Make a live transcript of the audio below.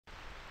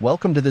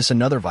welcome to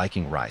another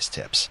Viking Rise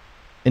tips.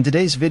 In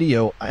today's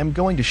video, I am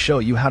going to show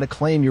you how to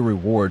claim your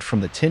reward from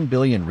the 10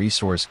 billion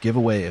resource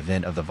giveaway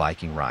event of the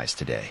Viking Rise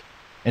today,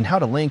 and how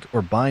to link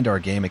or bind our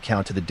game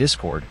account to the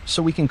Discord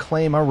so we can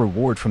claim our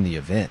reward from the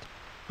event.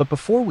 But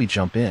before we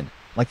jump in,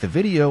 like the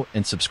video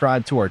and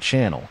subscribe to our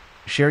channel,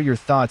 share your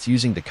thoughts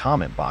using the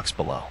comment box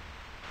below.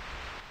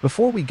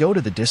 Before we go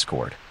to the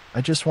Discord,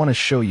 I just want to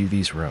show you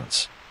these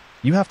runes.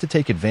 You have to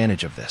take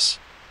advantage of this.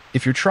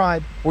 If your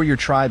tribe or your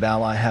tribe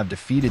ally have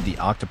defeated the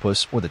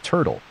octopus or the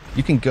turtle,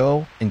 you can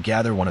go and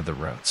gather one of the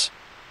runes.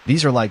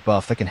 These are like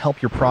buff that can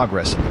help your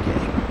progress in the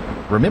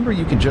game. Remember,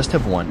 you can just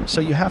have one, so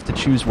you have to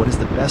choose what is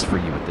the best for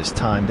you at this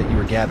time that you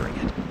are gathering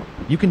it.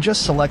 You can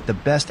just select the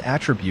best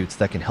attributes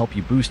that can help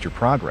you boost your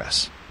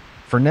progress.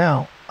 For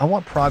now, I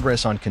want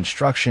progress on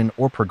construction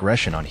or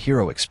progression on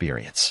hero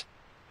experience,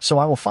 so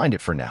I will find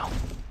it for now.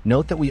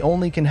 Note that we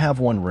only can have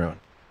one rune,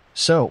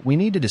 so we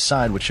need to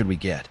decide what should we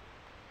get.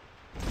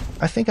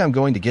 I think I'm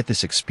going to get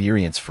this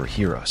experience for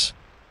heroes,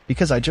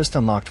 because I just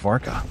unlocked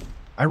Varka.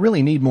 I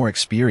really need more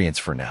experience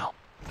for now,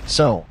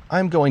 so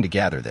I'm going to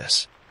gather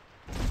this.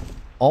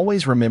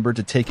 Always remember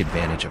to take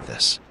advantage of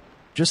this.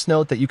 Just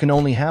note that you can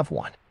only have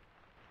one.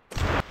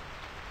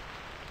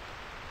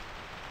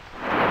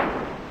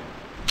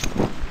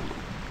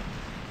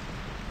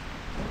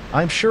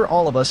 I'm sure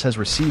all of us has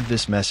received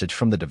this message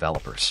from the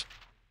developers.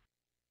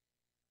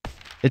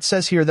 It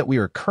says here that we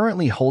are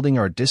currently holding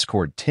our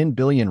Discord 10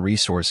 billion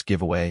resource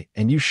giveaway,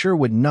 and you sure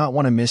would not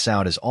want to miss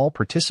out, as all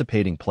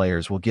participating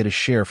players will get a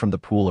share from the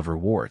pool of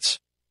rewards.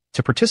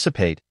 To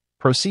participate,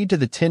 proceed to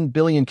the 10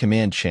 billion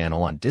command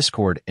channel on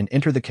Discord and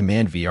enter the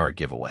command VR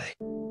giveaway.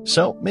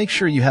 So make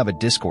sure you have a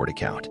Discord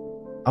account.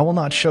 I will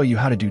not show you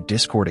how to do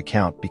Discord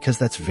account because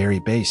that's very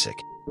basic.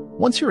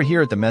 Once you are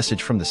here at the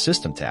message from the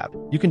system tab,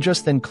 you can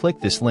just then click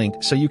this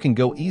link so you can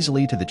go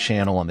easily to the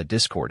channel on the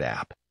Discord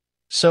app.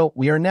 So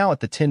we are now at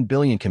the 10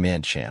 billion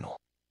command channel.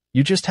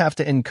 You just have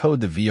to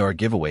encode the VR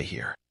giveaway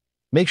here.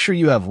 Make sure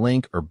you have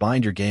link or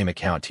bind your game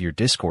account to your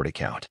Discord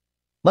account.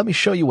 Let me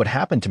show you what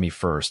happened to me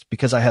first,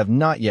 because I have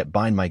not yet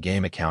bind my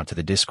game account to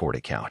the Discord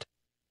account.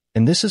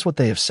 And this is what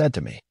they have said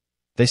to me.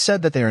 They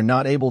said that they are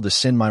not able to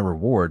send my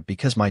reward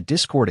because my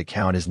Discord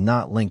account is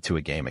not linked to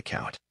a game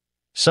account.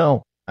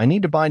 So I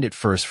need to bind it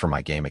first for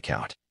my game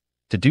account.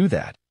 To do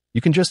that,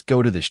 you can just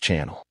go to this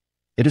channel.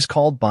 It is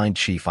called Bind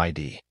Chief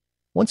ID.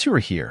 Once you are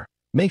here,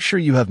 make sure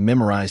you have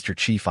memorized your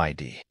Chief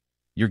ID.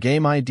 Your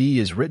game ID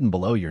is written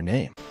below your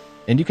name,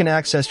 and you can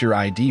access your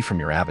ID from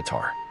your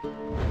avatar.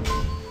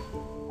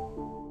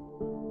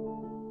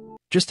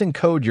 Just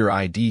encode your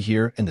ID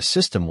here and the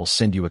system will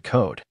send you a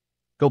code.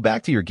 Go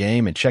back to your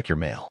game and check your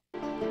mail.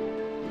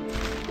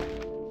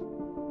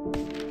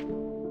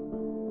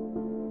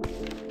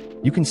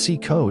 You can see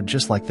code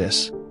just like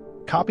this.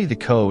 Copy the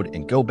code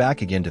and go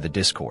back again to the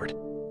Discord,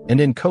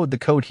 and encode the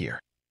code here.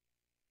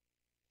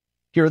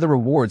 Here are the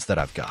rewards that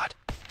I've got.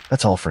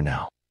 That's all for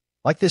now.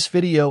 Like this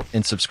video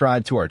and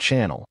subscribe to our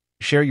channel.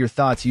 Share your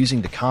thoughts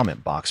using the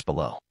comment box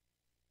below.